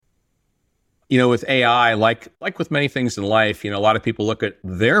with AI, like with many things in life, a lot of people look at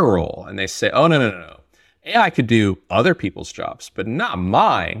their role and they say, oh, no. AI could do other people's jobs, but not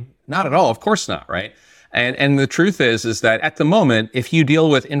mine. Not at all. Of course not, right? And the truth is that at the moment, if you deal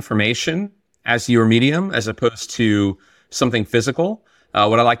with information as your medium, as opposed to something physical,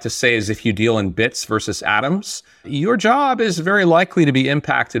 what I like to say is if you deal in bits versus atoms, your job is very likely to be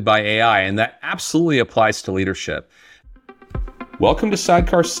impacted by AI, and that absolutely applies to leadership. Welcome to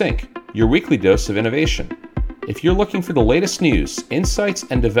Sidecar Sync, your weekly dose of innovation. If you're looking for the latest news, insights,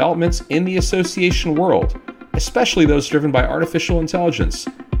 and developments in the association world, especially those driven by artificial intelligence,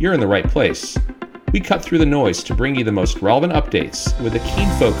 you're in the right place. We cut through the noise to bring you the most relevant updates with a keen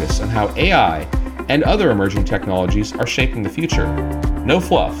focus on how AI and other emerging technologies are shaping the future. No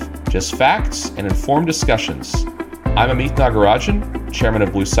fluff, just facts and informed discussions. I'm Amit Nagarajan, Chairman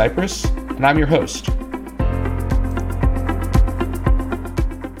of Blue Cypress, and I'm your host.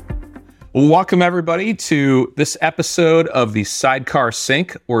 Welcome, everybody, to this episode of the Sidecar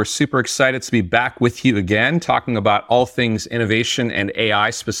Sync. We're super excited to be back with you again, talking about all things innovation and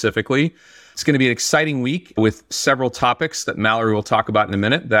AI specifically. It's going to be an exciting week with several topics that Mallory will talk about in a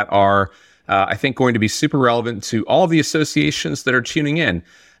minute that are, I think, going to be super relevant to all of the associations that are tuning in.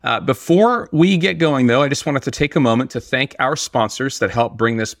 Before we get going, though, I just wanted to take a moment to thank our sponsors that help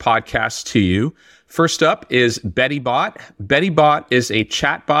bring this podcast to you. First up is BettyBot. BettyBot is a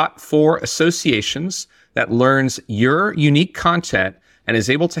chatbot for associations that learns your unique content and is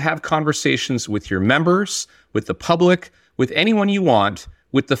able to have conversations with your members, with the public, with anyone you want,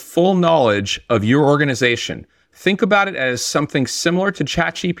 with the full knowledge of your organization. Think about it as something similar to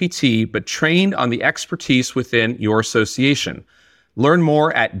ChatGPT, but trained on the expertise within your association. Learn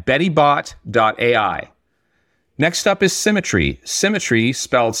more at bettybot.ai. Next up is Symmetry. Symmetry,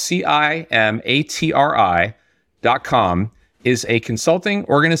 spelled Cimatri.com, is a consulting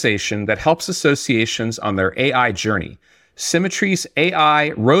organization that helps associations on their AI journey. Symmetry's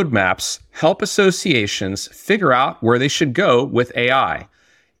AI roadmaps help associations figure out where they should go with AI.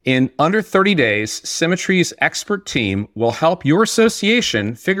 In under 30 days, Symmetry's expert team will help your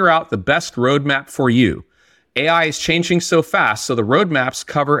association figure out the best roadmap for you. AI is changing so fast, so the roadmaps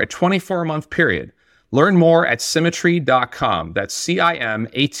cover a 24-month period. Learn more at Cimatri.com. That's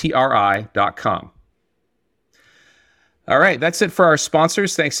Cimatri.com. All right, that's it for our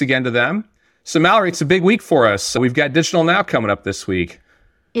sponsors. Thanks again to them. So Mallory, it's a big week for us. So we've got Digital Now coming up this week.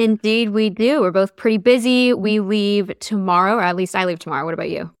 Indeed, we do. We're both pretty busy. We leave tomorrow, or at least I leave tomorrow. What about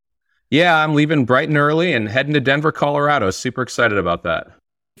you? Yeah, I'm leaving bright and early and heading to Denver, Colorado. Super excited about that.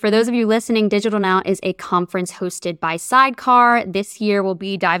 For those of you listening, Digital Now is a conference hosted by Sidecar. This year, we'll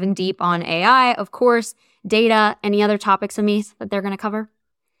be diving deep on AI, of course, data, any other topics, Amit, that they're going to cover?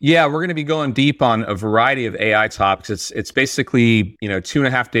 Yeah, we're going to be going deep on a variety of AI topics. It's basically,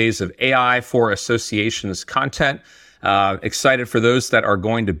 2.5 days of AI for associations content. Excited for those that are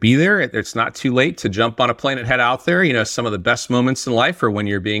going to be there. It's not too late to jump on a plane and head out there. Some of the best moments in life are when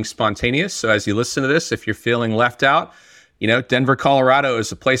you're being spontaneous. So as you listen to this, if you're feeling left out, Denver, Colorado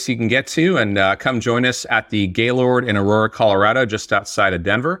is a place you can get to, and come join us at the Gaylord in Aurora, Colorado, just outside of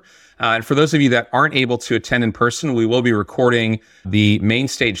Denver. And for those of you that aren't able to attend in person, we will be recording the main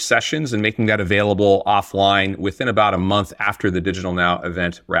stage sessions and making that available offline within about a month after the Digital Now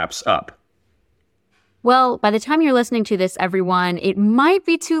event wraps up. Well, by the time you're listening to this, everyone, it might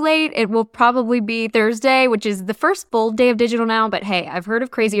be too late. It will probably be Thursday, which is the first full day of Digital Now. But hey, I've heard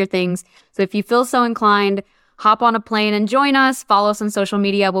of crazier things. So if you feel so inclined, hop on a plane and join us. Follow us on social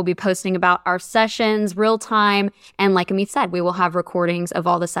media. We'll be posting about our sessions real time. And like Amit said, we will have recordings of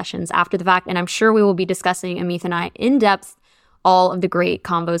all the sessions after the fact. And I'm sure we will be discussing, Amit and I, in depth, all of the great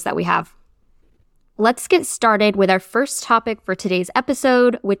combos that we have. Let's get started with our first topic for today's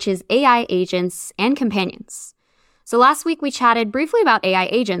episode, which is AI agents and companions. So last week we chatted briefly about AI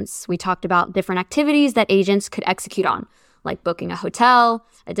agents. We talked about different activities that agents could execute on, like booking a hotel,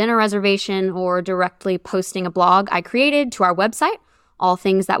 a dinner reservation, or directly posting a blog I created to our website, all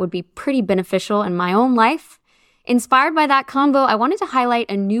things that would be pretty beneficial in my own life. Inspired by that combo, I wanted to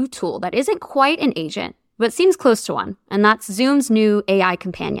highlight a new tool that isn't quite an agent, but seems close to one, and that's Zoom's new AI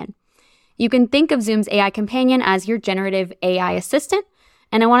Companion. You can think of Zoom's AI Companion as your generative AI assistant,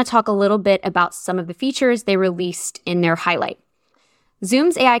 and I want to talk a little bit about some of the features they released in their highlight.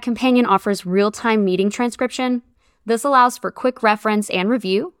 Zoom's AI Companion offers real-time meeting transcription. This allows for quick reference and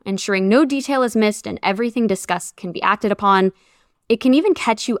review, ensuring no detail is missed and everything discussed can be acted upon. It can even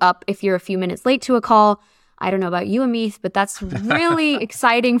catch you up if you're a few minutes late to a call. I don't know about you, Amit, but that's really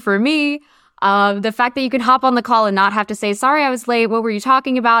exciting for me. The fact that you can hop on the call and not have to say, sorry, I was late. What were you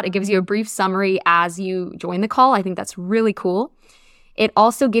talking about? It gives you a brief summary as you join the call. I think that's really cool. It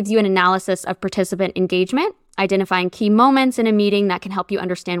also gives you an analysis of participant engagement, identifying key moments in a meeting that can help you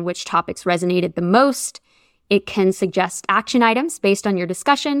understand which topics resonated the most. It can suggest action items based on your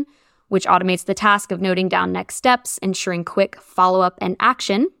discussion, which automates the task of noting down next steps, ensuring quick follow-up and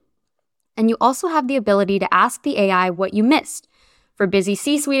action. And you also have the ability to ask the AI what you missed. For busy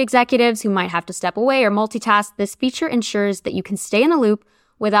C-suite executives who might have to step away or multitask, this feature ensures that you can stay in the loop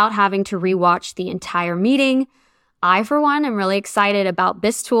without having to rewatch the entire meeting. I, for one, am really excited about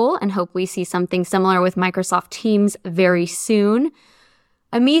this tool and hope we see something similar with Microsoft Teams very soon.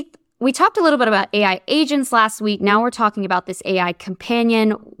 Amit, we talked a little bit about AI agents last week. Now we're talking about this AI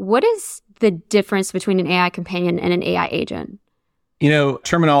companion. What is the difference between an AI companion and an AI agent?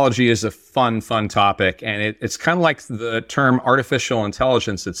 Terminology is a fun topic, and it's kind of like the term artificial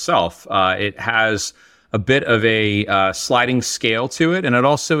intelligence itself. It has a bit of a sliding scale to it, and it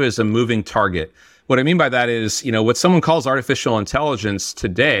also is a moving target. What I mean by that is, what someone calls artificial intelligence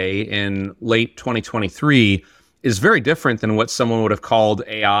today in late 2023 is very different than what someone would have called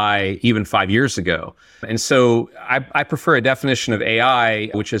AI even 5 years ago. And so I prefer a definition of AI,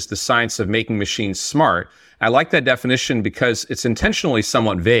 which is the science of making machines smart. I like that definition because it's intentionally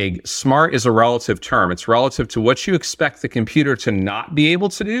somewhat vague. Smart is a relative term. It's relative to what you expect the computer to not be able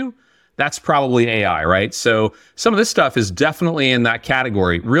to do. That's probably AI, right? So some of this stuff is definitely in that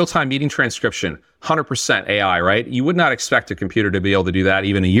category. Real-time meeting transcription, 100% AI, right? You would not expect a computer to be able to do that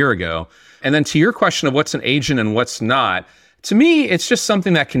even a year ago. And then to your question of what's an agent and what's not, to me, it's just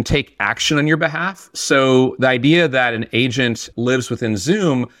something that can take action on your behalf. So the idea that an agent lives within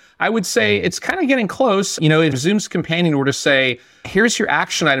Zoom, I would say it's kind of getting close. If Zoom's companion were to say, here's your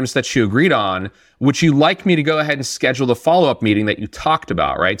action items that you agreed on, would you like me to go ahead and schedule the follow-up meeting that you talked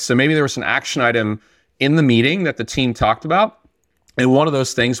about, right? So maybe there was an action item in the meeting that the team talked about. And one of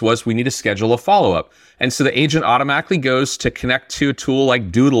those things was we need to schedule a follow-up. And so the agent automatically goes to connect to a tool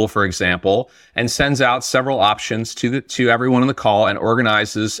like Doodle, for example, and sends out several options to everyone on the call and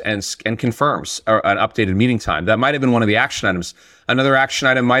organizes and confirms an updated meeting time. That might have been one of the action items. Another action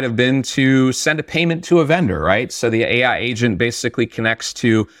item might have been to send a payment to a vendor, right? So the AI agent basically connects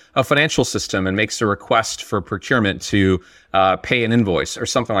to a financial system and makes a request for procurement to pay an invoice or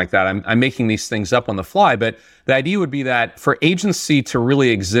something like that. I'm making these things up on the fly, but the idea would be that for agency to really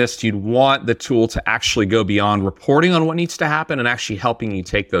exist, you'd want the tool to actually go beyond reporting on what needs to happen and actually helping you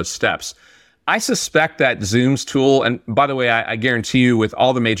take those steps. I suspect that Zoom's tool, and by the way, I guarantee you with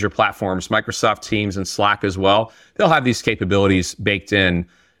all the major platforms, Microsoft Teams and Slack as well, they'll have these capabilities baked in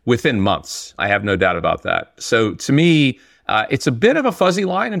within months. I have no doubt about that. So to me, it's a bit of a fuzzy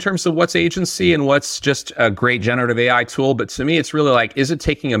line in terms of what's agency and what's just a great generative AI tool. But to me, it's really like, is it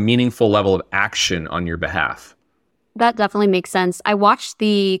taking a meaningful level of action on your behalf? That definitely makes sense. I watched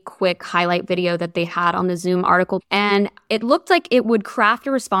the quick highlight video that they had on the Zoom article, and it looked like it would craft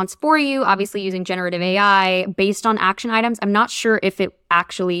a response for you, obviously using generative AI based on action items. I'm not sure if it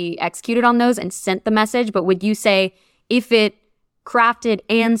actually executed on those and sent the message, but would you say if it crafted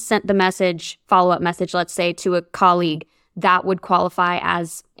and sent the message, follow-up message, let's say, to a colleague, that would qualify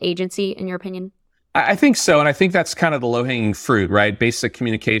as agency, in your opinion? I think so. And I think that's kind of the low-hanging fruit, right? Basic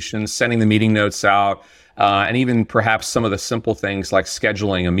communication, sending the meeting notes out, and even perhaps some of the simple things like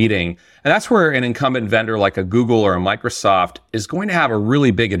scheduling a meeting. And that's where an incumbent vendor like a Google or a Microsoft is going to have a really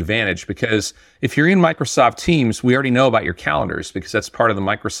big advantage, because if you're in Microsoft Teams, we already know about your calendars because that's part of the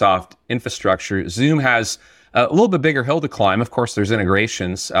Microsoft infrastructure. Zoom has a little bit bigger hill to climb. Of course, there's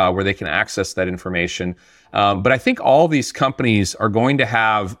integrations where they can access that information. But I think all these companies are going to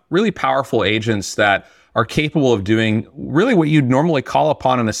have really powerful agents that are capable of doing really what you'd normally call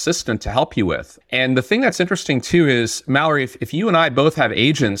upon an assistant to help you with. And the thing that's interesting too is, Mallory, if you and I both have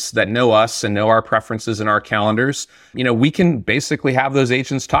agents that know us and know our preferences and our calendars, we can basically have those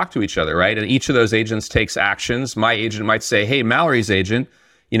agents talk to each other, right? And each of those agents takes actions. My agent might say, hey, Mallory's agent,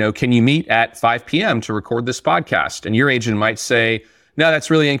 can you meet at 5 p.m. to record this podcast? And your agent might say, no, that's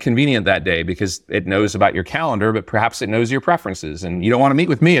really inconvenient that day because it knows about your calendar, but perhaps it knows your preferences and you don't want to meet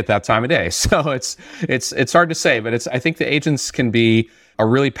with me at that time of day. So it's hard to say, but I think the agents can be a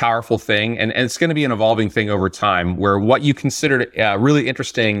really powerful thing, and it's going to be an evolving thing over time, where what you considered a really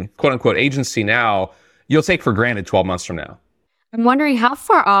interesting quote unquote agency now, you'll take for granted 12 months from now. I'm wondering how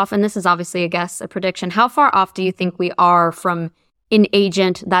far off, and this is obviously a prediction, how far off do you think we are from an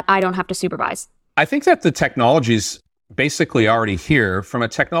agent that I don't have to supervise? I think that the technology's basically already here. From a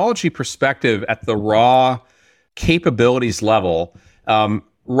technology perspective, at the raw capabilities level,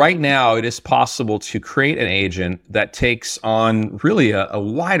 right now it is possible to create an agent that takes on really a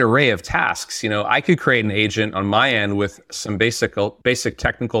wide array of tasks. I could create an agent on my end with some basic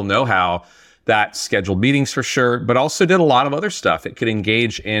technical know-how that scheduled meetings for sure, but also did a lot of other stuff. It could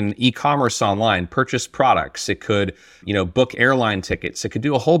engage in e-commerce online, purchase products. It could, book airline tickets. It could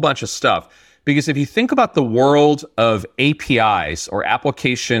do a whole bunch of stuff. Because if you think about the world of APIs or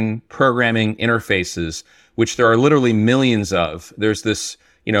application programming interfaces, which there are literally millions of, there's this,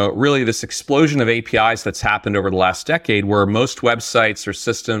 really this explosion of APIs that's happened over the last decade where most websites or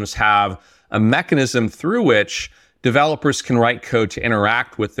systems have a mechanism through which developers can write code to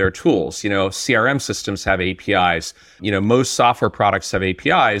interact with their tools. CRM systems have APIs. Most software products have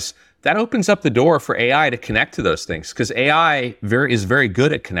APIs. That opens up the door for AI to connect to those things because AI is very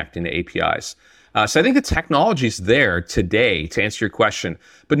good at connecting to APIs. So I think the technology is there today to answer your question,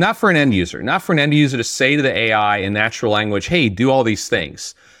 but not for an end user, to say to the AI in natural language, hey, do all these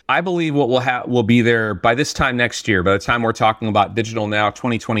things. I believe what will be there by this time next year, by the time we're talking about Digital Now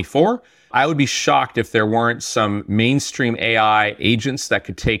 2024, I would be shocked if there weren't some mainstream AI agents that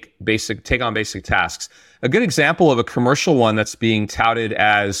could take on basic tasks. A good example of a commercial one that's being touted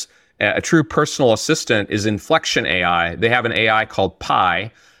as a true personal assistant is Inflection AI. They have an AI called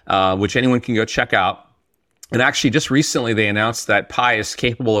Pi, which anyone can go check out. And actually, just recently, they announced that Pi is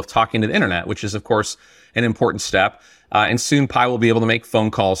capable of talking to the internet, which is, of course, an important step. And soon, Pi will be able to make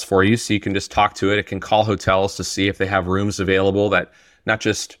phone calls for you, so you can just talk to it. It can call hotels to see if they have rooms available that not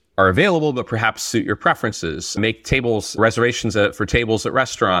just are available, but perhaps suit your preferences. Make reservations for tables at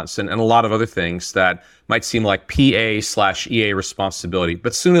restaurants, and a lot of other things that might seem like PA/EA responsibility.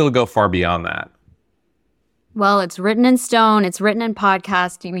 But soon it'll go far beyond that. Well, it's written in stone. It's written in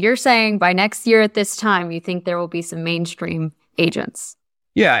podcast. You're saying by next year at this time, you think there will be some mainstream agents.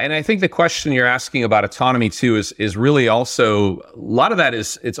 Yeah, and I think the question you're asking about autonomy too is really also, a lot of that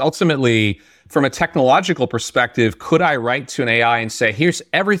it's ultimately from a technological perspective, could I write to an AI and say, here's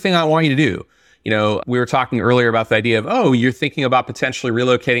everything I want you to do? We were talking earlier about the idea of, you're thinking about potentially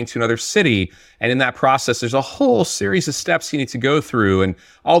relocating to another city. And in that process, there's a whole series of steps you need to go through and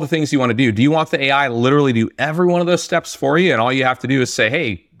all the things you want to do. Do you want the AI to literally do every one of those steps for you? And all you have to do is say,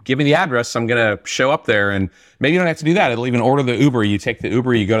 hey, give me the address. I'm going to show up there. And maybe you don't have to do that. It'll even order the Uber. You take the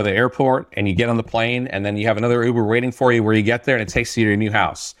Uber, you go to the airport and you get on the plane and then you have another Uber waiting for you where you get there and it takes you to your new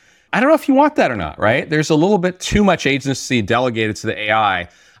house. I don't know if you want that or not, right? There's a little bit too much agency delegated to the AI.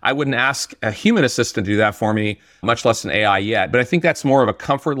 I wouldn't ask a human assistant to do that for me, much less an AI yet. But I think that's more of a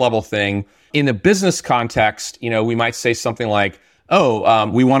comfort level thing. In the business context, we might say something like,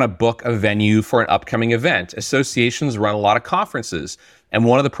 we want to book a venue for an upcoming event. Associations run a lot of conferences. And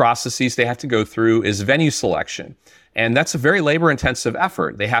one of the processes they have to go through is venue selection. And that's a very labor-intensive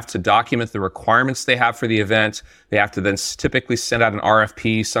effort. They have to document the requirements they have for the event. They have to then typically send out an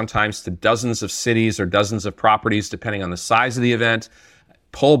RFP, sometimes to dozens of cities or dozens of properties, depending on the size of the event.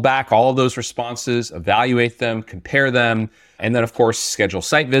 Pull back all of those responses, evaluate them, compare them, and then, of course, schedule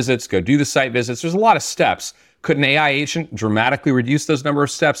site visits, go do the site visits. There's a lot of steps. Could an AI agent dramatically reduce those number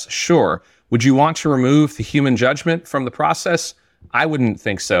of steps? Sure. Would you want to remove the human judgment from the process? I wouldn't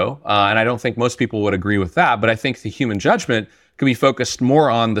think so. And I don't think most people would agree with that. But I think the human judgment could be focused more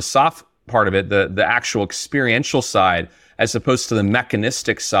on the soft part of it, the actual experiential side, as opposed to the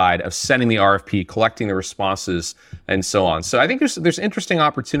mechanistic side of sending the RFP, collecting the responses, and so on. So I think there's interesting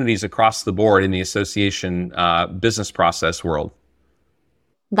opportunities across the board in the association business process world.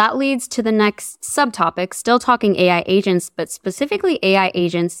 That leads to the next subtopic, still talking AI agents, but specifically AI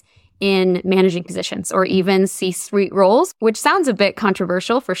agents in managing positions or even C-suite roles, which sounds a bit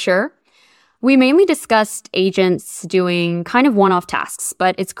controversial for sure. We mainly discussed agents doing kind of one-off tasks,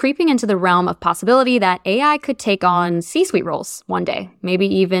 but it's creeping into the realm of possibility that AI could take on C-suite roles one day, maybe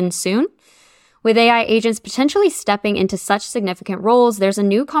even soon. With AI agents potentially stepping into such significant roles, there's a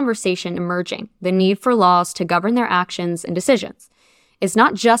new conversation emerging, the need for laws to govern their actions and decisions. It's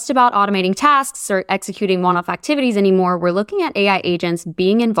not just about automating tasks or executing one-off activities anymore. We're looking at AI agents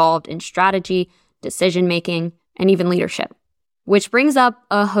being involved in strategy, decision-making, and even leadership, which brings up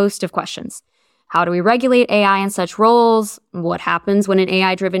a host of questions. How do we regulate AI in such roles? What happens when an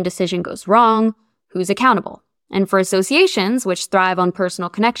AI-driven decision goes wrong? Who's accountable? And for associations, which thrive on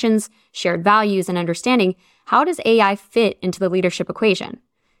personal connections, shared values, and understanding, how does AI fit into the leadership equation?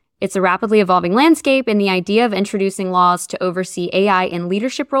 It's a rapidly evolving landscape, and the idea of introducing laws to oversee AI in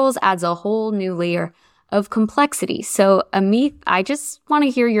leadership roles adds a whole new layer of complexity. So, Amit, I just want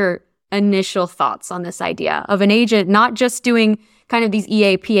to hear your initial thoughts on this idea of an agent not just doing kind of these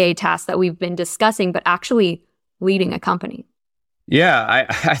EAPA tasks that we've been discussing, but actually leading a company. Yeah,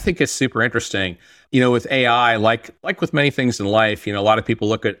 I think it's super interesting. With AI, like with many things in life, a lot of people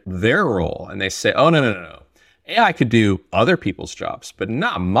look at their role and they say, oh, no. AI could do other people's jobs, but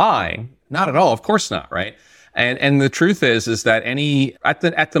not mine. Not at all. Of course not, right? And the truth is that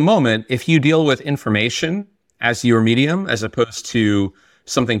at the moment, if you deal with information as your medium, as opposed to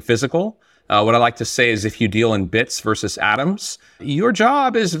something physical, what I like to say is if you deal in bits versus atoms, your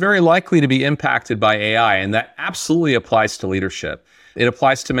job is very likely to be impacted by AI. And that absolutely applies to leadership. It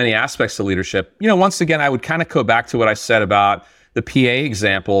applies to many aspects of leadership. Once again, I would kind of go back to what I said about the PA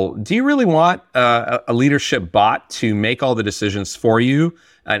example. Do you really want a leadership bot to make all the decisions for you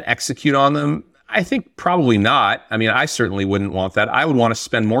and execute on them? I think probably not. I certainly wouldn't want that. I would want to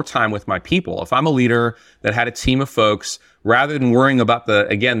spend more time with my people. If I'm a leader that had a team of folks, rather than worrying about the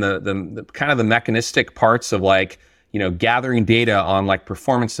kind of the mechanistic parts of gathering data on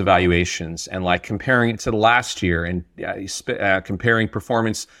performance evaluations and comparing it to the last year and comparing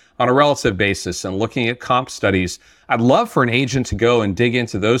performance on a relative basis and looking at comp studies. I'd love for an agent to go and dig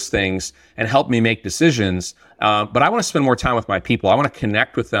into those things and help me make decisions. But I want to spend more time with my people. I want to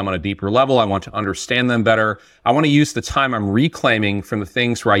connect with them on a deeper level. I want to understand them better. I want to use the time I'm reclaiming from the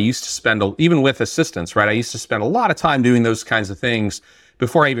things where I used to spend, even with assistants, right? I used to spend a lot of time doing those kinds of things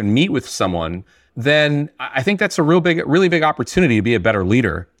before I even meet with someone. Then I think that's a really big opportunity to be a better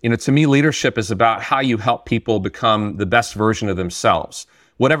leader. To me, leadership is about how you help people become the best version of themselves,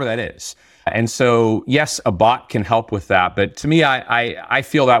 whatever that is. And so, yes, a bot can help with that. But to me, I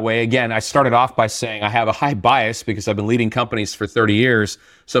feel that way. Again, I started off by saying I have a high bias because I've been leading companies for 30 years.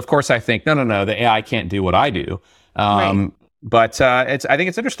 So, of course, I think, no, the AI can't do what I do. Right. But I think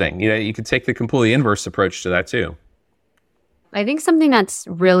it's interesting. You could take the completely inverse approach to that, too. I think something that's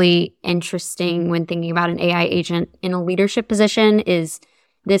really interesting when thinking about an AI agent in a leadership position is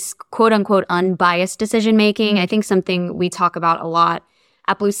this quote unquote unbiased decision making. I think something we talk about a lot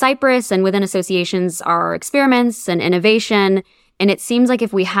at Blue Cypress and within associations are experiments and innovation. And it seems like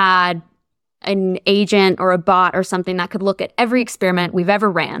if we had an agent or a bot or something that could look at every experiment we've ever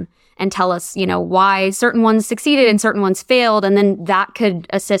ran and tell us, why certain ones succeeded and certain ones failed, and then that could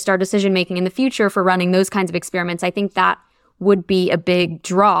assist our decision making in the future for running those kinds of experiments, I think that would be a big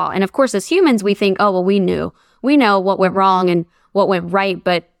draw. And of course, as humans, we think, oh, well, we know what went wrong and what went right,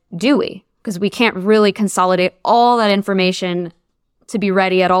 but do we? Because we can't really consolidate all that information to be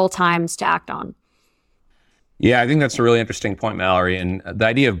ready at all times to act on. Yeah, I think that's a really interesting point, Mallory. And the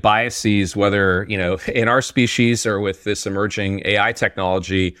idea of biases, whether, in our species or with this emerging AI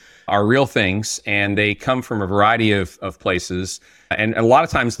technology, are real things, and they come from a variety of places. And a lot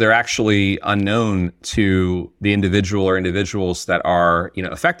of times they're actually unknown to the individual or individuals that are,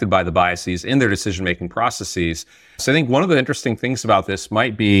 affected by the biases in their decision-making processes. So I think one of the interesting things about this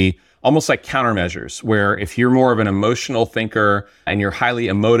might be almost like countermeasures, where if you're more of an emotional thinker and you're highly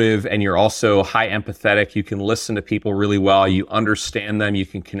emotive and you're also high empathetic, you can listen to people really well, you understand them, you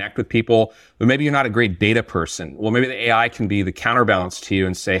can connect with people, but maybe you're not a great data person. Well, maybe the AI can be the counterbalance to you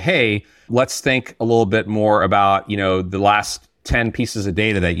and say, hey, let's think a little bit more about, the last 10 pieces of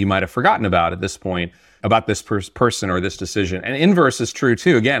data that you might have forgotten about at this point about this person or this decision. And inverse is true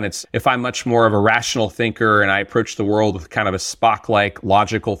too. Again, it's if I'm much more of a rational thinker and I approach the world with kind of a Spock-like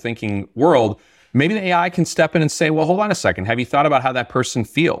logical thinking world, maybe the AI can step in and say, well, hold on a second. Have you thought about how that person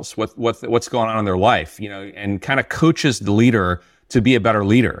feels? What's going on in their life? And kind of coaches the leader to be a better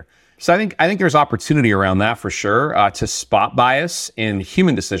leader. So I think there's opportunity around that for sure, to spot bias in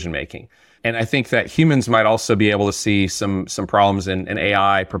human decision making. And I think that humans might also be able to see some problems in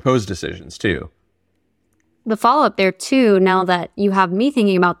AI proposed decisions too. The follow-up there too, now that you have me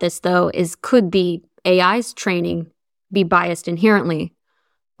thinking about this though, is could the AI's training be biased inherently,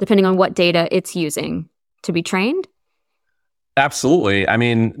 depending on what data it's using to be trained? Absolutely.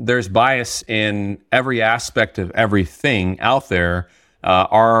 There's bias in every aspect of everything out there.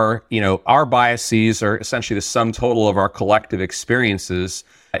 Our biases are essentially the sum total of our collective experiences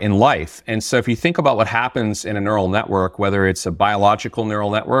in life. And so if you think about what happens in a neural network, whether it's a biological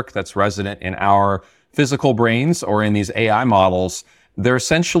neural network that's resident in our physical brains or in these AI models, they're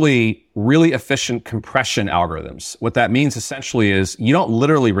essentially really efficient compression algorithms. What that means essentially is you don't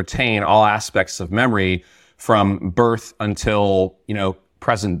literally retain all aspects of memory from birth until,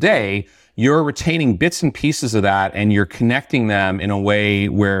 present day. You're retaining bits and pieces of that, and you're connecting them in a way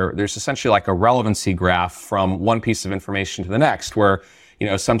where there's essentially like a relevancy graph from one piece of information to the next, where,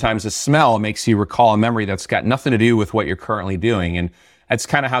 sometimes a smell makes you recall a memory that's got nothing to do with what you're currently doing. And that's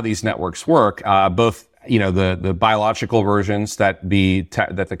kind of how these networks work. Both, the biological versions that the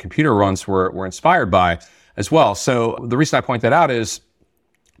computer runs were inspired by as well. So the reason I point that out is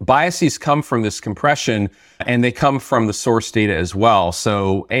biases come from this compression, and they come from the source data as well.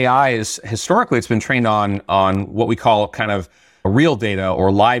 So AI is historically, it's been trained on what we call kind of real data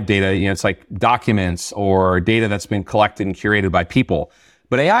or live data. It's like documents or data that's been collected and curated by people.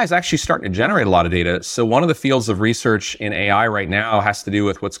 But AI is actually starting to generate a lot of data. So one of the fields of research in AI right now has to do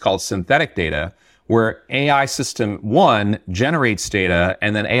with what's called synthetic data, where AI system 1 generates data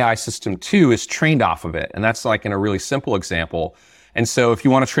and then AI system 2 is trained off of it. And that's like in a really simple example. And so if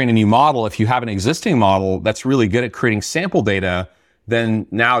you want to train a new model, if you have an existing model that's really good at creating sample data, then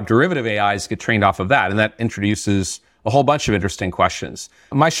now derivative AIs get trained off of that. And that introduces a whole bunch of interesting questions.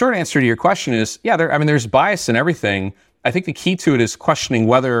 My short answer to your question is, yeah, there's bias in everything. I think the key to it is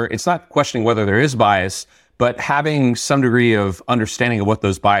it's not questioning whether there is bias, but having some degree of understanding of what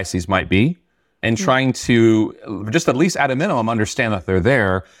those biases might be and trying to just at least at a minimum understand that they're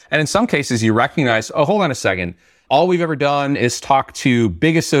there. And in some cases you recognize, oh, hold on a second. All we've ever done is talk to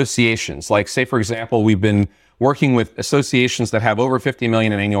big associations. Like say, for example, we've been working with associations that have over 50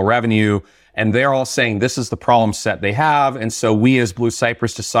 million in annual revenue, and they're all saying this is the problem set they have. And so we as Blue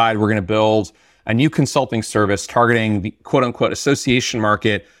Cypress decide we're going to build a new consulting service targeting the quote unquote association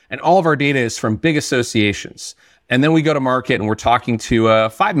market. And all of our data is from big associations. And then we go to market and we're talking to a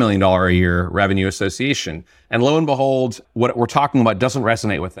 $5 million a year revenue association. And lo and behold, what we're talking about doesn't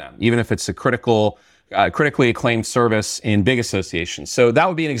resonate with them, even if it's a critically acclaimed service in big associations. So that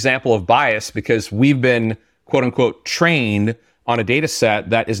would be an example of bias because we've been quote unquote trained on a data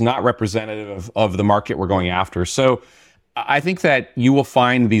set that is not representative of the market we're going after. So I think that you will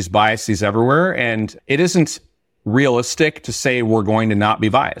find these biases everywhere, and it isn't realistic to say we're going to not be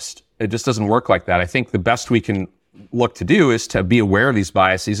biased. It just doesn't work like that. I think the best we can look to do is to be aware of these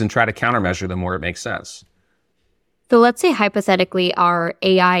biases and try to countermeasure them where it makes sense. So let's say hypothetically our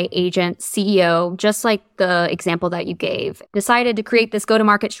AI agent CEO, just like the example that you gave, decided to create this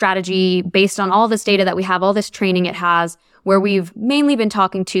go-to-market strategy based on all this data that we have, all this training it has, where we've mainly been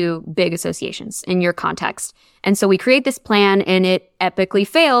talking to big associations in your context. And so we create this plan and it epically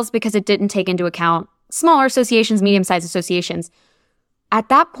fails because it didn't take into account smaller associations, medium-sized associations. At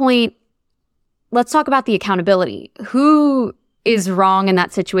that point, let's talk about the accountability. Who is wrong in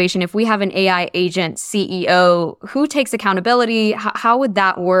that situation? If we have an AI agent CEO, who takes accountability? How would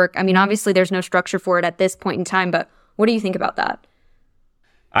that work? I mean, obviously there's no structure for it at this point in time, but what do you think about that?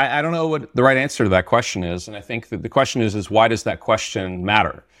 I don't know what the right answer to that question is. And I think that the question is why does that question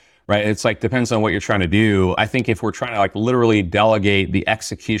matter? Right? It's like, depends on what you're trying to do. I think if we're trying to like literally delegate the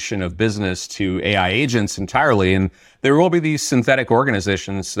execution of business to AI agents entirely, and there will be these synthetic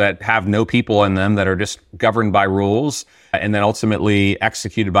organizations that have no people in them that are just governed by rules and then ultimately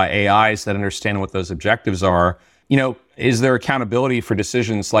executed by AIs that understand what those objectives are. You know, is there accountability for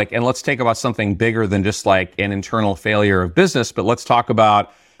decisions like, and let's take about something bigger than just like an internal failure of business, but let's talk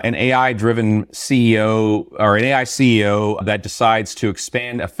about an AI-driven CEO or an AI CEO that decides to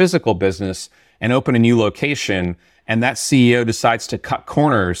expand a physical business and open a new location, and that CEO decides to cut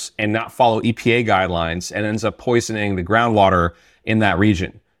corners and not follow EPA guidelines and ends up poisoning the groundwater in that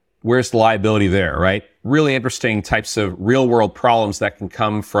region. Where's the liability there, right? Really interesting types of real-world problems that can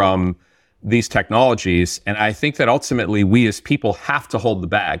come from these technologies. And I think that ultimately we as people have to hold the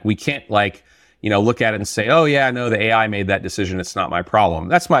bag. We can't look at it and say, oh yeah, no, the AI made that decision. It's not my problem.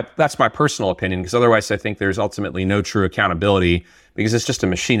 That's my personal opinion, because otherwise I think there's ultimately no true accountability because it's just a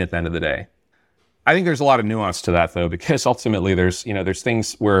machine at the end of the day. I think there's a lot of nuance to that though, because ultimately there's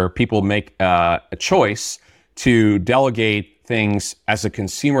things where people make a choice to delegate things as a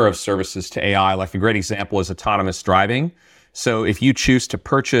consumer of services to AI. Like a great example is autonomous driving. So if you choose to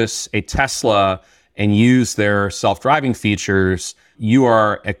purchase a Tesla and use their self-driving features,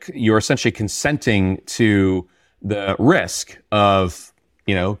 you're essentially consenting to the risk of,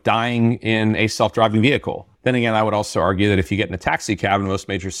 dying in a self-driving vehicle. Then again, I would also argue that if you get in a taxi cab in most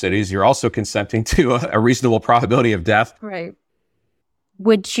major cities, you're also consenting to a reasonable probability of death. Right.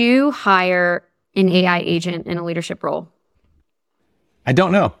 Would you hire an AI agent in a leadership role? I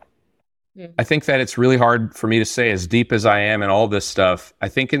don't know. I think that it's really hard for me to say, as deep as I am in all this stuff. I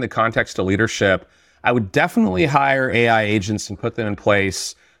think in the context of leadership, I would definitely hire AI agents and put them in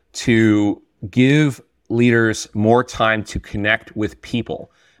place to give leaders more time to connect with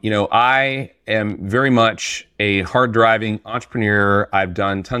people. I am very much a hard driving entrepreneur. I've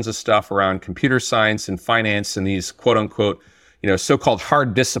done tons of stuff around computer science and finance and these quote unquote, so-called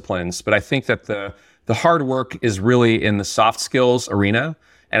hard disciplines. But I think that the hard work is really in the soft skills arena.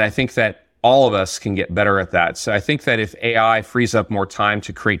 And I think that all of us can get better at that. So I think that if AI frees up more time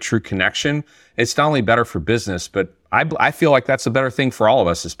to create true connection, it's not only better for business, but I feel like that's a better thing for all of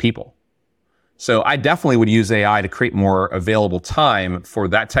us as people. So I definitely would use AI to create more available time for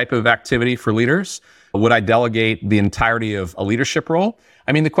that type of activity for leaders. Would I delegate the entirety of a leadership role?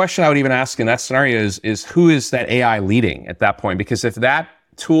 I mean, the question I would even ask in that scenario is who is that AI leading at that point? Because if that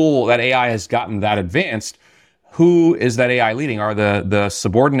tool, that AI has gotten that advanced, who is that AI leading? Are the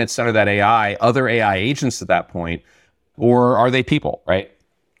subordinates under that AI other AI agents at that point, or are they people, right?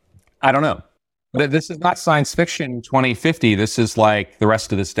 I don't know. This is not science fiction 2050. This is like the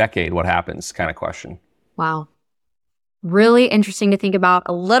rest of this decade, what happens kind of question. Wow. Really interesting to think about.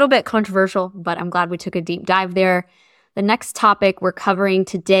 A little bit controversial, but I'm glad we took a deep dive there. The next topic we're covering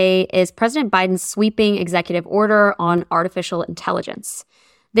today is President Biden's sweeping executive order on artificial intelligence.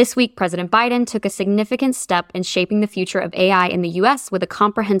 This week, President Biden took a significant step in shaping the future of AI in the U.S. with a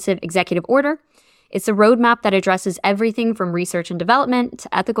comprehensive executive order. It's a roadmap that addresses everything from research and development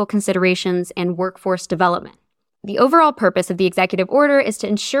to ethical considerations and workforce development. The overall purpose of the executive order is to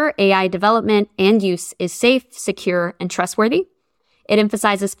ensure AI development and use is safe, secure, and trustworthy. It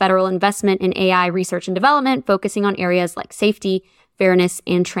emphasizes federal investment in AI research and development, focusing on areas like safety, fairness,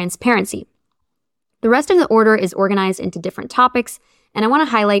 and transparency. The rest of the order is organized into different topics, and I want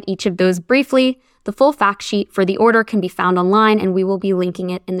to highlight each of those briefly. The full fact sheet for the order can be found online, and we will be linking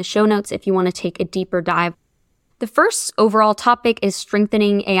it in the show notes if you want to take a deeper dive. The first overall topic is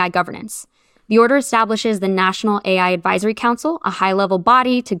strengthening AI governance. The order establishes the National AI Advisory Council, a high-level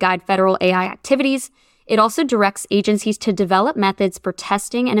body to guide federal AI activities. It also directs agencies to develop methods for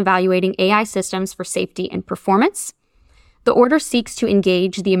testing and evaluating AI systems for safety and performance. The order seeks to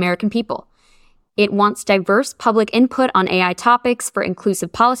engage the American people. It wants diverse public input on AI topics for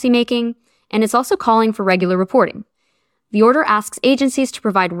inclusive policymaking, and it's also calling for regular reporting. The order asks agencies to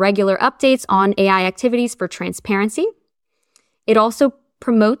provide regular updates on AI activities for transparency. It also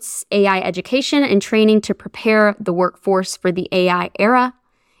promotes AI education and training to prepare the workforce for the AI era.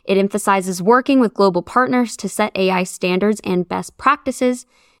 It emphasizes working with global partners to set AI standards and best practices.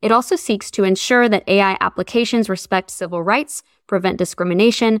 It also seeks to ensure that AI applications respect civil rights, prevent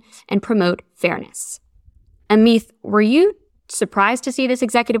discrimination, and promote fairness. Amit, were you surprised to see this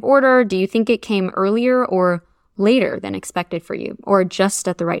executive order? Do you think it came earlier or later than expected for you, or just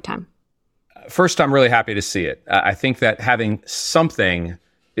at the right time? First, I'm really happy to see it. I think that having something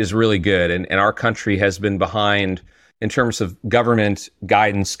is really good, and our country has been behind in terms of government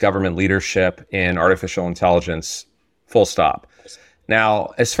guidance, government leadership in artificial intelligence, full stop.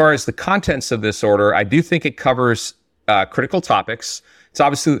 Now, as far as the contents of this order, I do think it covers critical topics. It's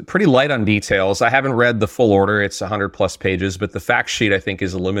obviously pretty light on details. I haven't read the full order. It's 100 plus pages, but the fact sheet I think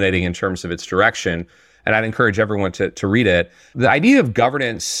is illuminating in terms of its direction. And I'd encourage everyone to read it. The idea of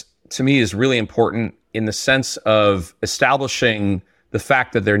governance to me is really important in the sense of establishing the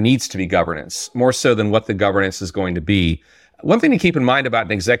fact that there needs to be governance, more so than what the governance is going to be. One thing to keep in mind about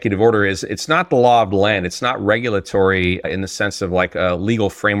an executive order is it's not the law of the land. It's not regulatory in the sense of like a legal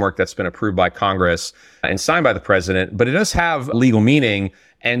framework that's been approved by Congress and signed by the president, but it does have legal meaning.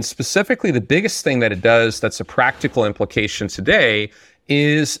 And specifically, the biggest thing that it does that's a practical implication today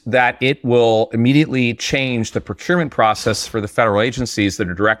is that it will immediately change the procurement process for the federal agencies that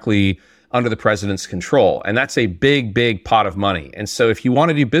are directly under the president's control. And that's a big, big pot of money. And so if you want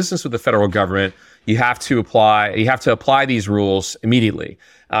to do business with the federal government, you have to apply these rules immediately.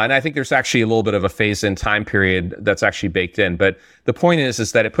 And I think there's actually a little bit of a phase-in time period that's actually baked in. But the point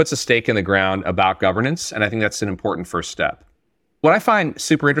is that it puts a stake in the ground about governance. And I think that's an important first step. What I find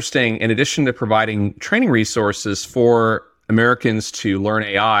super interesting, in addition to providing training resources for Americans to learn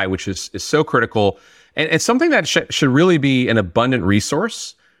AI, which is so critical, and it's something that should really be an abundant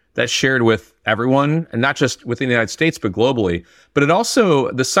resource that's shared with everyone, and not just within the United States, but globally. But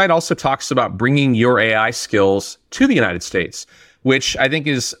the site also talks about bringing your AI skills to the United States, which I think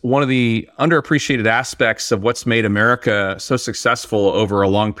is one of the underappreciated aspects of what's made America so successful over a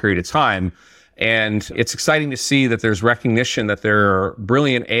long period of time. And it's exciting to see that there's recognition that there are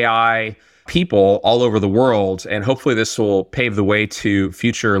brilliant AI people all over the world. And hopefully this will pave the way to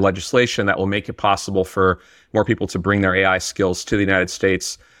future legislation that will make it possible for more people to bring their AI skills to the United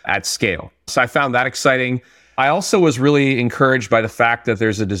States at scale. So I found that exciting. I also was really encouraged by the fact that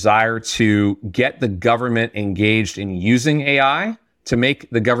there's a desire to get the government engaged in using AI to make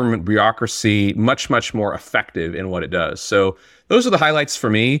the government bureaucracy much, much more effective in what it does. So those are the highlights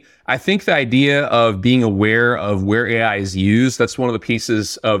for me. I think the idea of being aware of where AI is used, that's one of the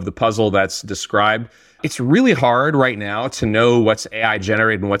pieces of the puzzle that's described. It's really hard right now to know what's AI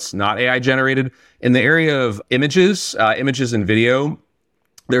generated and what's not AI generated. In the area of images and video,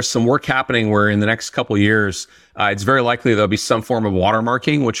 there's some work happening where in the next couple of years, it's very likely there'll be some form of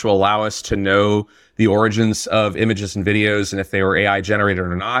watermarking, which will allow us to know the origins of images and videos and if they were AI generated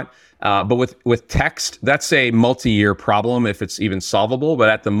or not. But with text, that's a multi-year problem if it's even solvable. But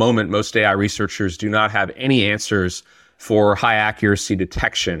at the moment, most AI researchers do not have any answers for high accuracy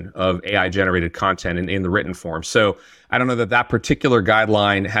detection of AI generated content in the written form. So I don't know that particular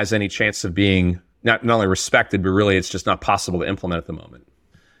guideline has any chance of being not only respected, but really it's just not possible to implement at the moment.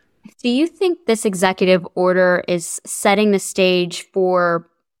 Do you think this executive order is setting the stage for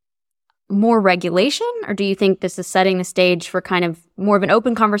more regulation, or do you think this is setting the stage for kind of more of an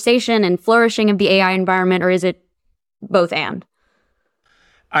open conversation and flourishing of the AI environment, or is it both and?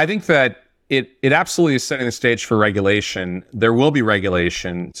 I think that it absolutely is setting the stage for regulation. There will be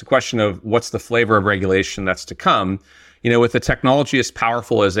regulation. It's a question of what's the flavor of regulation that's to come. With a technology as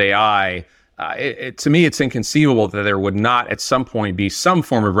powerful as AI, to me, it's inconceivable that there would not at some point be some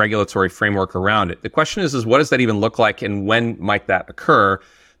form of regulatory framework around it. The question is what does that even look like and when might that occur?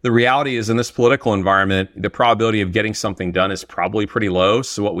 The reality is in this political environment, the probability of getting something done is probably pretty low.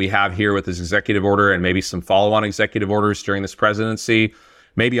 So what we have here with this executive order and maybe some follow-on executive orders during this presidency,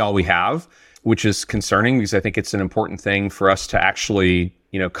 maybe all we have, which is concerning because I think it's an important thing for us to actually,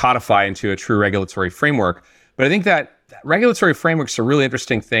 codify into a true regulatory framework. But I think that regulatory framework's a really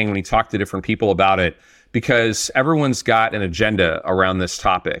interesting thing when you talk to different people about it, because everyone's got an agenda around this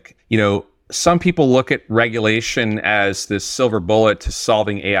topic. Some people look at regulation as this silver bullet to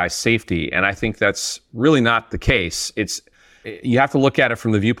solving AI safety, and I think that's really not the case. You have to look at it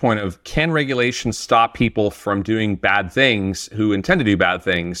from the viewpoint of, can regulation stop people from doing bad things who intend to do bad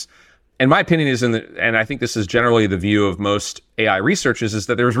things? And my opinion is, and I think this is generally the view of most AI researchers, is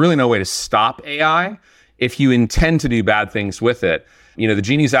that there's really no way to stop AI if you intend to do bad things with it. The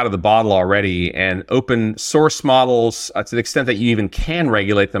genie's out of the bottle already, and open source models, to the extent that you even can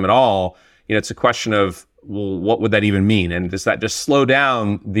regulate them at all, it's a question of, well, what would that even mean? And does that just slow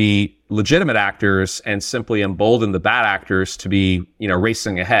down the legitimate actors and simply embolden the bad actors to be,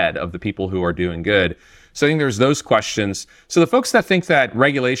 racing ahead of the people who are doing good? So I think there's those questions. So the folks that think that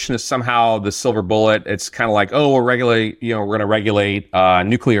regulation is somehow the silver bullet, it's kind of like, oh, we're going to regulate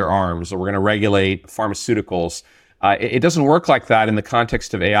nuclear arms, or we're going to regulate pharmaceuticals. It doesn't work like that in the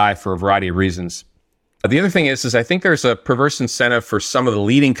context of AI for a variety of reasons. The other thing is I think there's a perverse incentive for some of the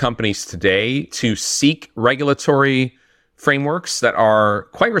leading companies today to seek regulatory frameworks that are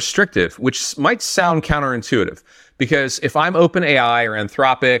quite restrictive, which might sound counterintuitive. Because if I'm OpenAI or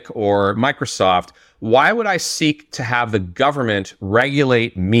Anthropic or Microsoft, why would I seek to have the government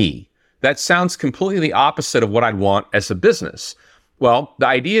regulate me? That sounds completely the opposite of what I'd want as a business. Well, the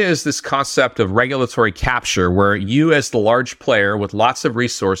idea is this concept of regulatory capture, where you as the large player with lots of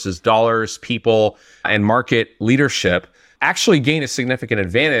resources, dollars, people, and market leadership actually gain a significant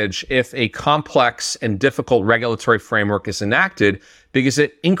advantage if a complex and difficult regulatory framework is enacted, because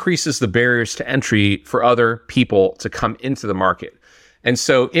it increases the barriers to entry for other people to come into the market. And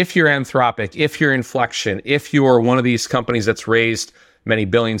so if you're Anthropic, if you're Inflection, if you're one of these companies that's raised many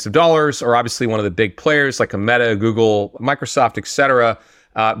billions of dollars, or obviously one of the big players like a Meta, Google, Microsoft, et cetera,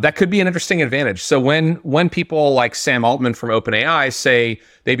 that could be an interesting advantage. So when people like Sam Altman from OpenAI say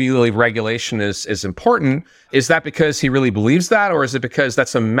they believe regulation is important, is that because he really believes that, or is it because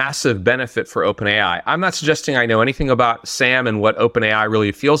that's a massive benefit for OpenAI? I'm not suggesting I know anything about Sam and what OpenAI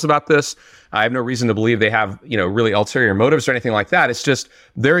really feels about this. I have no reason to believe they have, really ulterior motives or anything like that. It's just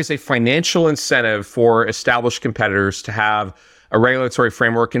there is a financial incentive for established competitors to have a regulatory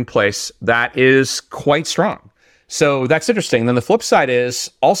framework in place that is quite strong. So that's interesting. Then the flip side is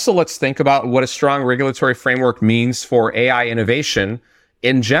also, let's think about what a strong regulatory framework means for AI innovation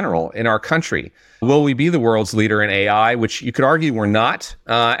in general in our country. Will we be the world's leader in AI, which you could argue we're not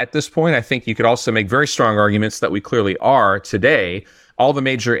at this point? I think you could also make very strong arguments that we clearly are today. All the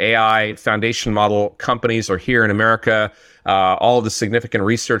major AI foundation model companies are here in America. All of the significant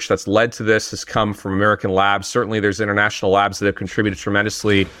research that's led to this has come from American labs. Certainly, there's international labs that have contributed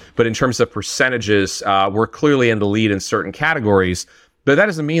tremendously. But in terms of percentages, we're clearly in the lead in certain categories. But that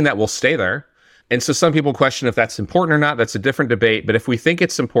doesn't mean that we'll stay there. And so some people question if that's important or not. That's a different debate. But if we think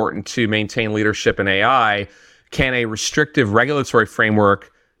it's important to maintain leadership in AI, can a restrictive regulatory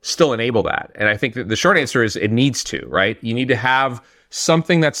framework still enable that? And I think that the short answer is it needs to, right? You need to have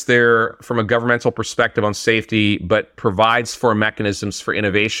something that's there from a governmental perspective on safety, but provides for mechanisms for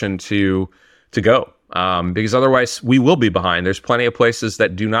innovation to go. Because otherwise we will be behind. There's plenty of places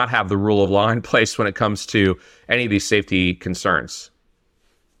that do not have the rule of law in place when it comes to any of these safety concerns.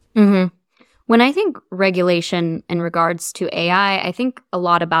 Mm-hmm. When I think regulation in regards to AI, I think a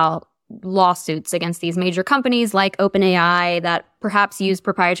lot about lawsuits against these major companies like OpenAI that perhaps use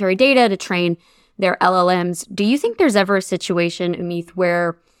proprietary data to train their LLMs. Do you think there's ever a situation, Umith,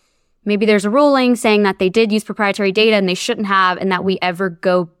 where maybe there's a ruling saying that they did use proprietary data and they shouldn't have, and that we ever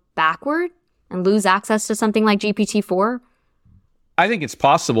go backward and lose access to something like GPT-4? I think it's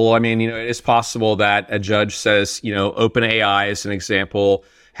possible. I mean, it is possible that a judge says, OpenAI, as an example,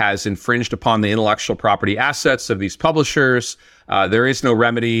 has infringed upon the intellectual property assets of these publishers. There is no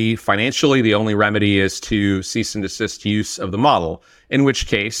remedy financially. The only remedy is to cease and desist use of the model, in which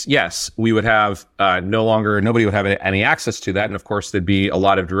case, yes, we would have nobody would have any access to that. And of course, there'd be a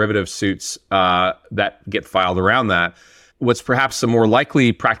lot of derivative suits that get filed around that. What's perhaps a more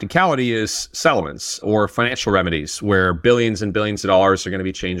likely practicality is settlements or financial remedies where billions and billions of dollars are going to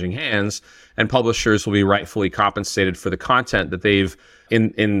be changing hands, and publishers will be rightfully compensated for the content that they've,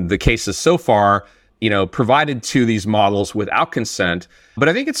 in the cases so far, provided to these models without consent. But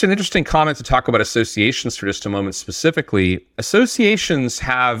I think it's an interesting comment to talk about associations for just a moment specifically. Associations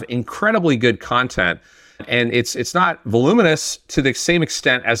have incredibly good content, and it's not voluminous to the same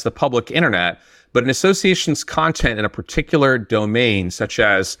extent as the public internet. But an association's content in a particular domain, such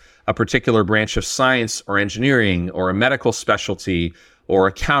as a particular branch of science or engineering or a medical specialty or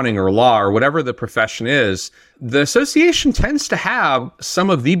accounting or law or whatever the profession is, the association tends to have some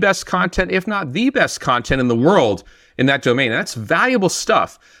of the best content, if not the best content in the world in that domain. And that's valuable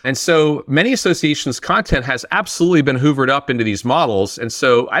stuff. And so many associations' content has absolutely been hoovered up into these models. And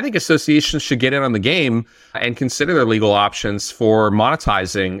so I think associations should get in on the game and consider their legal options for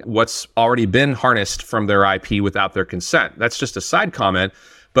monetizing what's already been harnessed from their IP without their consent. That's just a side comment.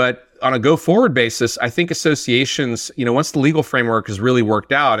 But on a go-forward basis, I think associations, once the legal framework is really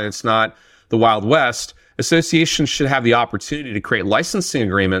worked out and it's not the Wild West, associations should have the opportunity to create licensing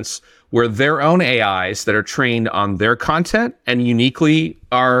agreements where their own AIs that are trained on their content and uniquely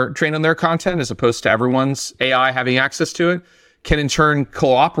are trained on their content as opposed to everyone's AI having access to it, can in turn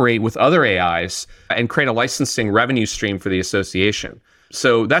cooperate with other AIs and create a licensing revenue stream for the association.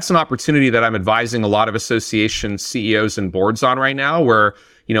 So that's an opportunity that I'm advising a lot of association CEOs and boards on right now, where,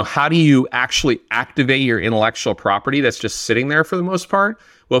 how do you actually activate your intellectual property that's just sitting there for the most part?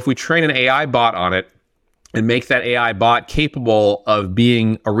 Well, if we train an AI bot on it and make that AI bot capable of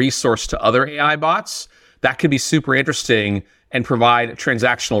being a resource to other AI bots, that could be super interesting and provide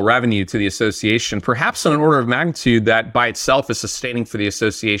transactional revenue to the association, perhaps on an order of magnitude that by itself is sustaining for the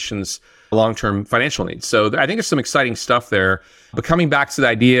association's long-term financial needs. So I think there's some exciting stuff there. But coming back to the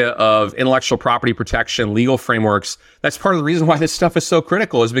idea of intellectual property protection, legal frameworks, that's part of the reason why this stuff is so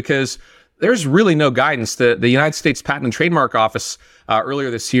critical, is because there's really no guidance. The United States Patent and Trademark Office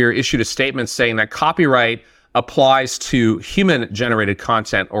earlier this year issued a statement saying that copyright applies to human-generated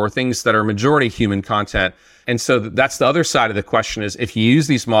content or things that are majority human content. And so that's the other side of the question, is if you use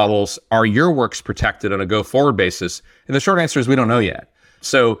these models, are your works protected on a go-forward basis? And the short answer is we don't know yet.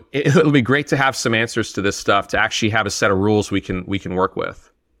 So it'll be great to have some answers to this stuff, to actually have a set of rules we can work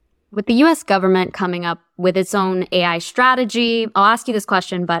with. With the U.S. government coming up with its own AI strategy, I'll ask you this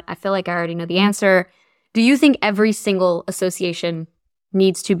question, but I feel like I already know the answer. Do you think every single association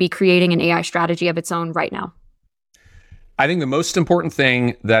needs to be creating an AI strategy of its own right now? I think the most important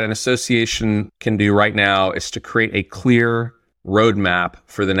thing that an association can do right now is to create a clear roadmap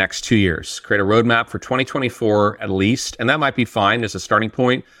for the next 2 years. Create a roadmap for 2024 at least, and that might be fine as a starting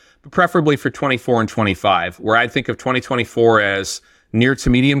point, but preferably for 24 and 25, where I think of 2024 as near to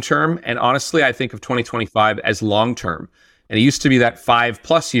medium term, and honestly, I think of 2025 as long term. And it used to be that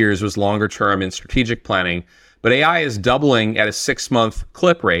 5+ years was longer term in strategic planning, but AI is doubling at a 6-month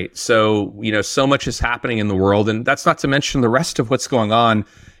clip rate. So, so much is happening in the world, and that's not to mention the rest of what's going on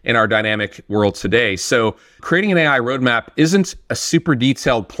in our dynamic world today. So creating an AI roadmap isn't a super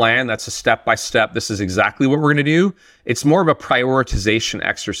detailed plan. That's a step-by-step. This is exactly what we're going to do. It's more of a prioritization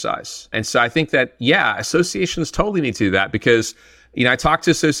exercise. And so I think that, associations totally need to do that, because, I talk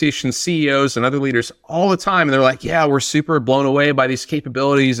to association CEOs and other leaders all the time, and they're like, we're super blown away by these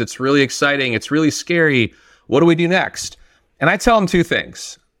capabilities. It's really exciting. It's really scary. What do we do next? And I tell them 2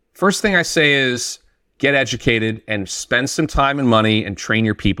 things. First thing I say is, get educated and spend some time and money and train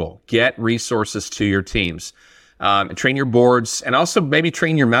your people. Get resources to your teams, and train your boards, and also maybe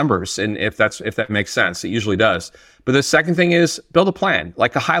train your members. And if that makes sense, it usually does. But the second thing is build a plan,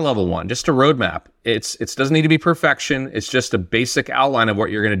 like a high level one, just a roadmap. It doesn't need to be perfection. It's just a basic outline of what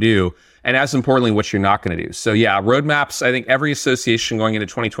you're going to do. And as importantly, what you're not going to do. So roadmaps, I think every association going into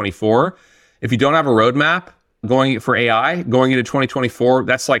 2024, if you don't have a roadmap going for AI going into 2024,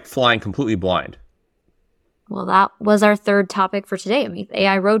 that's like flying completely blind. Well, that was our third topic for today, Amit,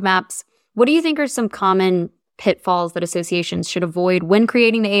 AI roadmaps. What do you think are some common pitfalls that associations should avoid when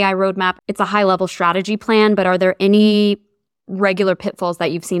creating the AI roadmap? It's a high-level strategy plan, but are there any regular pitfalls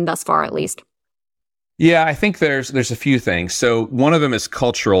that you've seen thus far, at least? Yeah, I think there's a few things. So one of them is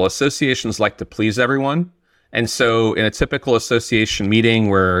cultural. Associations like to please everyone. And so in a typical association meeting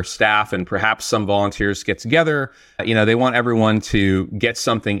where staff and perhaps some volunteers get together, they want everyone to get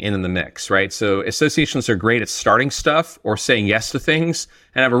something in the mix, right? So associations are great at starting stuff or saying yes to things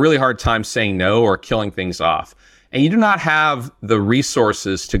and have a really hard time saying no or killing things off. And you do not have the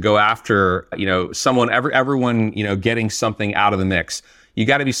resources to go after, everyone, getting something out of the mix. You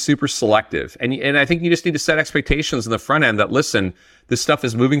got to be super selective. And I think you just need to set expectations in the front end that, listen, this stuff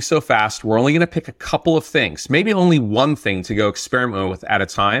is moving so fast. We're only going to pick a couple of things, maybe only one thing to go experiment with at a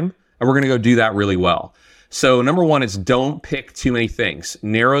time. And we're going to go do that really well. So number one is don't pick too many things.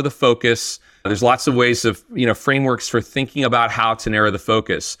 Narrow the focus. There's lots of ways of, frameworks for thinking about how to narrow the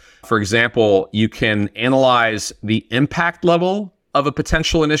focus. For example, you can analyze the impact level of a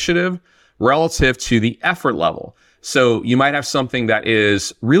potential initiative relative to the effort level. So you might have something that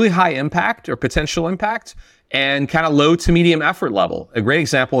is really high impact or potential impact and kind of low to medium effort level. A great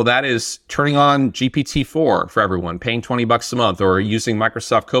example of that is turning on GPT-4 for everyone, paying $20 a month, or using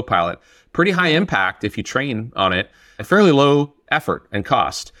Microsoft Copilot. Pretty high impact if you train on it, and fairly low effort and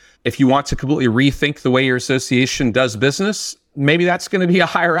cost. If you want to completely rethink the way your association does business, maybe that's going to be a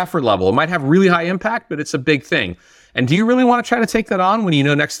higher effort level. It might have really high impact, but it's a big thing. And do you really want to try to take that on when you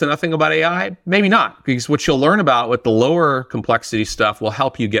know next to nothing about AI? Maybe not, because what you'll learn about with the lower complexity stuff will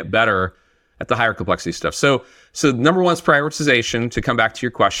help you get better at the higher complexity stuff. So number one is prioritization. To come back to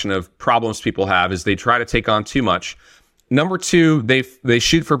your question of problems people have, is they try to take on too much. Number two, they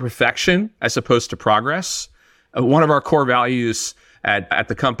shoot for perfection as opposed to progress. One of our core values at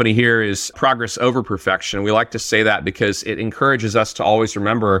the company here is progress over perfection. We like to say that because it encourages us to always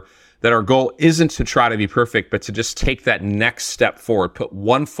remember that our goal isn't to try to be perfect, but to just take that next step forward, put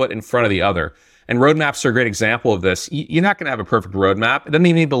one foot in front of the other. And roadmaps are a great example of this. You're not going to have a perfect roadmap. It doesn't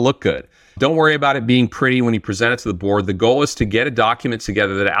even need to look good. Don't worry about it being pretty when you present it to the board. The goal is to get a document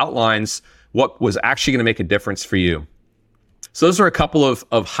together that outlines what was actually going to make a difference for you. So those are a couple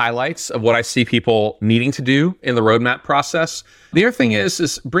of highlights of what I see people needing to do in the roadmap process. The other thing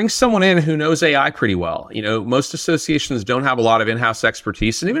is bring someone in who knows AI pretty well. Most associations don't have a lot of in-house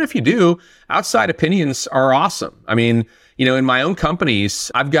expertise. And even if you do, outside opinions are awesome. I mean, in my own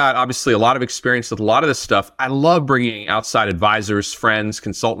companies, I've got obviously a lot of experience with a lot of this stuff. I love bringing outside advisors, friends,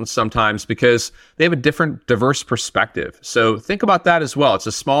 consultants sometimes, because they have a different, diverse perspective. So think about that as well. It's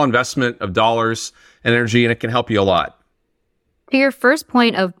a small investment of dollars and energy, and it can help you a lot. To your first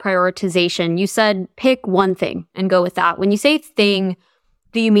point of prioritization, you said pick one thing and go with that. When you say thing,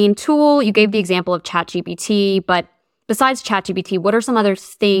 do you mean tool? You gave the example of ChatGPT, but besides ChatGPT, what are some other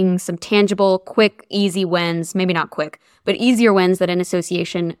things, some tangible, quick, easy wins, maybe not quick, but easier wins that an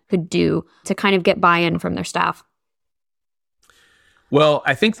association could do to kind of get buy-in from their staff? Well,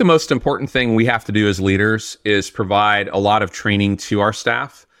 I think the most important thing we have to do as leaders is provide a lot of training to our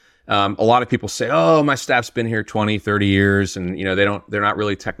staff. A lot of people say, oh, my staff's been here 20, 30 years and, they're not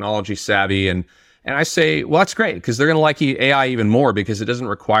really technology savvy. And I say, well, that's great because they're going to like AI even more because it doesn't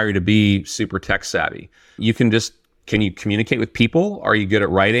require you to be super tech savvy. Can you communicate with people? Are you good at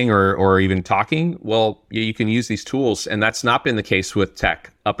writing or even talking? Well, you can use these tools. And that's not been the case with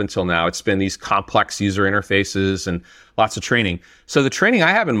tech up until now. It's been these complex user interfaces and lots of training. So the training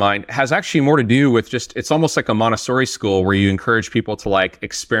I have in mind has actually more to do with it's almost like a Montessori school where you encourage people to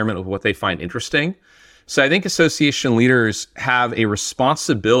experiment with what they find interesting. So I think association leaders have a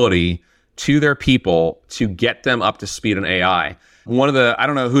responsibility to their people to get them up to speed on AI. I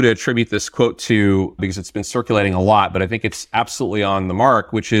don't know who to attribute this quote to because it's been circulating a lot, but I think it's absolutely on the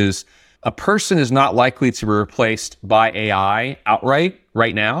mark, which is a person is not likely to be replaced by AI outright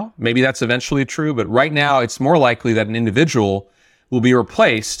right now. Maybe that's eventually true, but right now it's more likely that an individual will be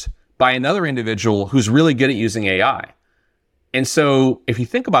replaced by another individual who's really good at using AI. And so if you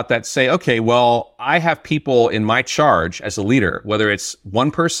think about that, say, okay, well, I have people in my charge as a leader, whether it's one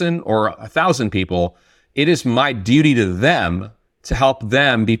person or 1,000 people, it is my duty to them to help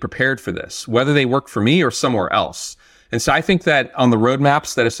them be prepared for this, whether they work for me or somewhere else. And so I think that on the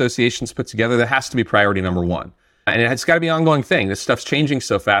roadmaps that associations put together, that has to be priority number one. And it's got to be an ongoing thing. This stuff's changing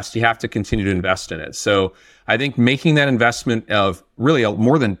so fast, you have to continue to invest in it. So I think making that investment of really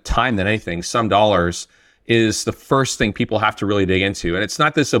more than time than anything, some dollars, is the first thing people have to really dig into. And it's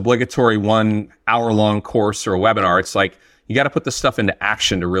not this obligatory 1 hour long course or a webinar. It's like, you got to put this stuff into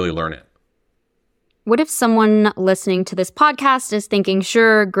action to really learn it. What if someone listening to this podcast is thinking,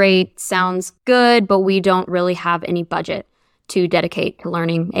 sure, great, sounds good, but we don't really have any budget to dedicate to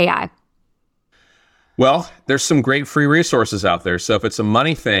learning AI? Well, there's some great free resources out there. So if it's a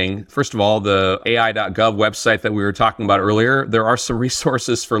money thing, first of all, the AI.gov website that we were talking about earlier, there are some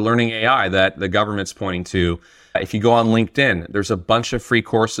resources for learning AI that the government's pointing to. If you go on LinkedIn, there's a bunch of free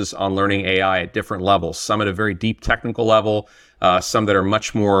courses on learning AI at different levels, some at a very deep technical level, some that are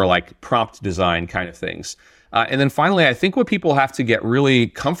much more like prompt design kind of things. And then finally, I think what people have to get really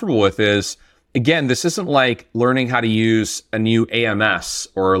comfortable with is, again, this isn't like learning how to use a new AMS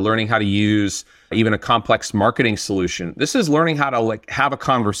or learning how to use even a complex marketing solution. This is learning how to like have a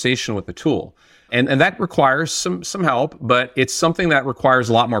conversation with the tool. And that requires some help, but it's something that requires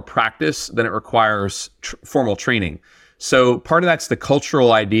a lot more practice than it requires formal training. So part of that's the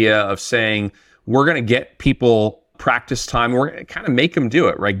cultural idea of saying, we're going to get people practice time. We're going to kind of make them do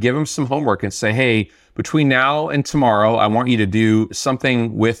it, right? Give them some homework and say, hey, between now and tomorrow, I want you to do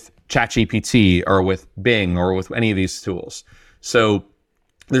something with ChatGPT or with Bing or with any of these tools. So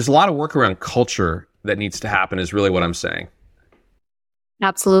there's a lot of work around culture that needs to happen is really what I'm saying.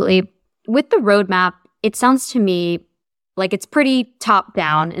 Absolutely. With the roadmap, it sounds to me like it's pretty top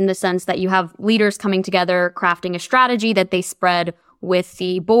down in the sense that you have leaders coming together, crafting a strategy that they spread with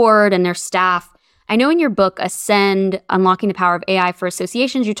the board and their staff. I know in your book, Ascend, Unlocking the Power of AI for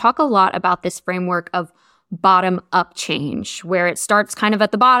Associations, you talk a lot about this framework of bottom-up change, where it starts kind of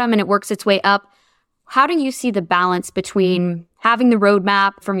at the bottom and it works its way up. How do you see the balance between having the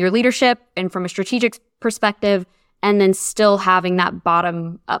roadmap from your leadership and from a strategic perspective, and then still having that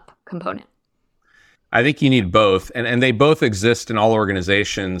bottom-up component? I think you need both, and they both exist in all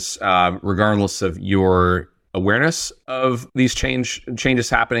organizations, regardless of your awareness of these changes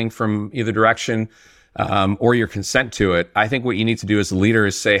happening from either direction, or your consent to it. I think what you need to do as a leader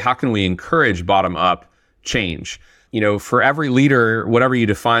is say, how can we encourage bottom-up change? For every leader, whatever you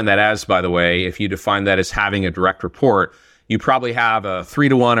define that as, by the way, if you define that as having a direct report, you probably have a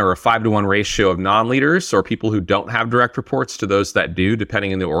 3-to-1 or a 5-to-1 ratio of non-leaders or people who don't have direct reports to those that do,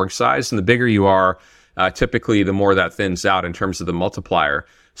 depending on the org size. And the bigger you are, typically the more that thins out in terms of the multiplier.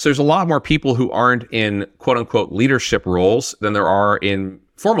 So there's a lot more people who aren't in quote unquote leadership roles than there are in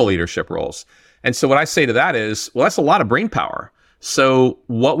formal leadership roles. And so what I say to that is, well, that's a lot of brain power. So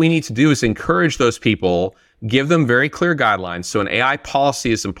what we need to do is encourage those people, give them very clear guidelines. So an AI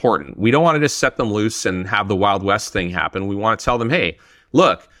policy is important. We don't want to just set them loose and have the Wild West thing happen. We want to tell them, hey,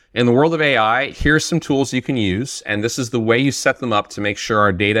 look, in the world of AI, here's some tools you can use. And this is the way you set them up to make sure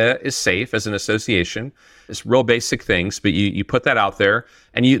our data is safe as an association. It's real basic things, but you put that out there.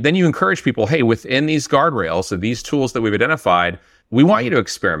 And then you encourage people, hey, within these guardrails of these tools that we've identified, we want you to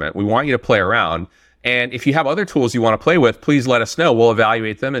experiment. We want you to play around. And if you have other tools you want to play with, please let us know. We'll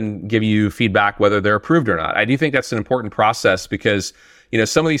evaluate them and give you feedback whether they're approved or not. I do think that's an important process because,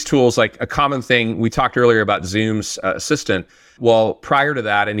 some of these tools, like a common thing, we talked earlier about Zoom's Assistant. Well, prior to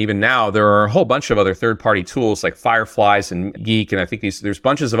that, and even now, there are a whole bunch of other third-party tools like Fireflies and Geek. And I think there's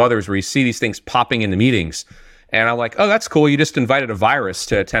bunches of others where you see these things popping into meetings. And I'm like, oh, that's cool. You just invited a virus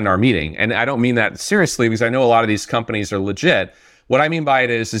to attend our meeting. And I don't mean that seriously because I know a lot of these companies are legit. What I mean by it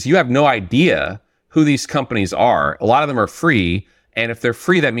is you have no idea who these companies are. A lot of them are free. And if they're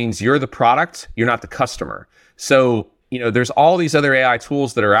free, that means you're the product, you're not the customer. So, there's all these other AI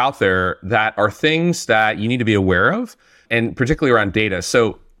tools that are out there that are things that you need to be aware of, and particularly around data.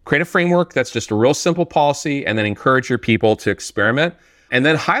 So create a framework that's just a real simple policy, and then encourage your people to experiment, and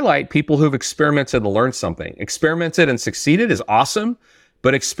then highlight people who've experimented and learned something. Experimented and succeeded is awesome,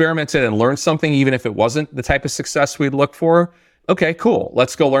 but experimented and learned something, even if it wasn't the type of success we'd look for, okay, cool.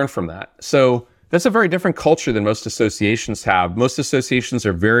 Let's go learn from that. So that's a very different culture than most associations have. Most associations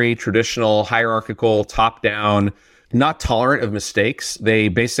are very traditional, hierarchical, top-down, not tolerant of mistakes. They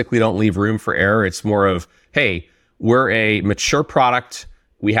basically don't leave room for error. It's more of, hey, we're a mature product.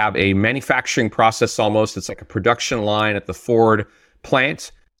 We have a manufacturing process almost. It's like a production line at the Ford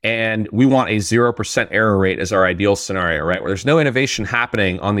plant. And we want a 0% error rate as our ideal scenario, right? Where there's no innovation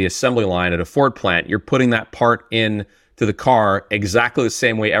happening on the assembly line at a Ford plant. You're putting that part in to the car exactly the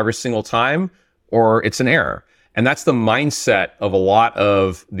same way every single time, or it's an error. And that's the mindset of a lot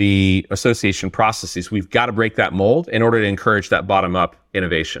of the association processes. We've got to break that mold in order to encourage that bottom-up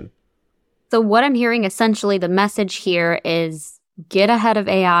innovation. So what I'm hearing, essentially, the message here is get ahead of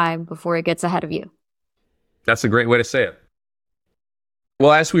AI before it gets ahead of you. That's a great way to say it.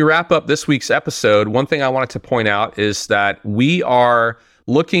 Well, as we wrap up this week's episode, one thing I wanted to point out is that we are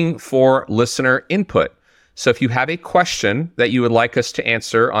looking for listener input. So if you have a question that you would like us to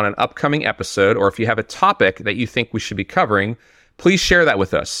answer on an upcoming episode, or if you have a topic that you think we should be covering, please share that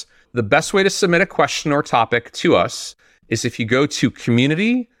with us. The best way to submit a question or topic to us is if you go to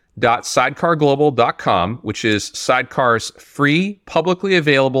community.sidecarglobal.com, which is Sidecar's free, publicly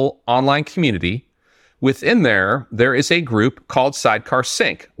available online community. Within there is a group called Sidecar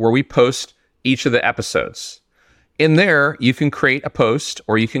Sync, where we post each of the episodes. In there, you can create a post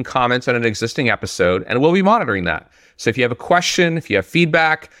or you can comment on an existing episode, and we'll be monitoring that. So if you have a question, if you have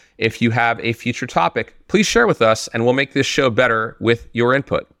feedback, if you have a future topic, please share with us and we'll make this show better with your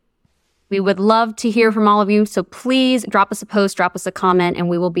input. We would love to hear from all of you. So please drop us a post, drop us a comment, and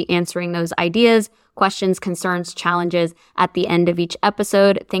we will be answering those ideas, questions, concerns, challenges at the end of each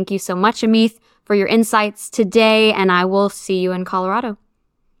episode. Thank you so much, Amit, for your insights today, and I will see you in Colorado.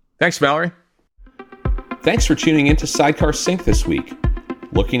 Thanks, Mallory. Thanks for tuning in to Sidecar Sync this week.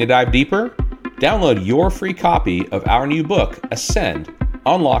 Looking to dive deeper? Download your free copy of our new book, Ascend,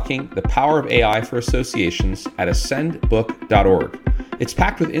 Unlocking the Power of AI for Associations at ascendbook.org. It's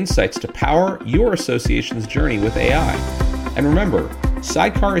packed with insights to power your association's journey with AI. And remember,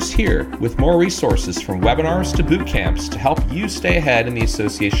 Sidecar is here with more resources from webinars to boot camps to help you stay ahead in the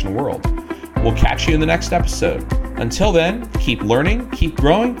association world. We'll catch you in the next episode. Until then, keep learning, keep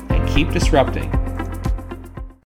growing, and keep disrupting.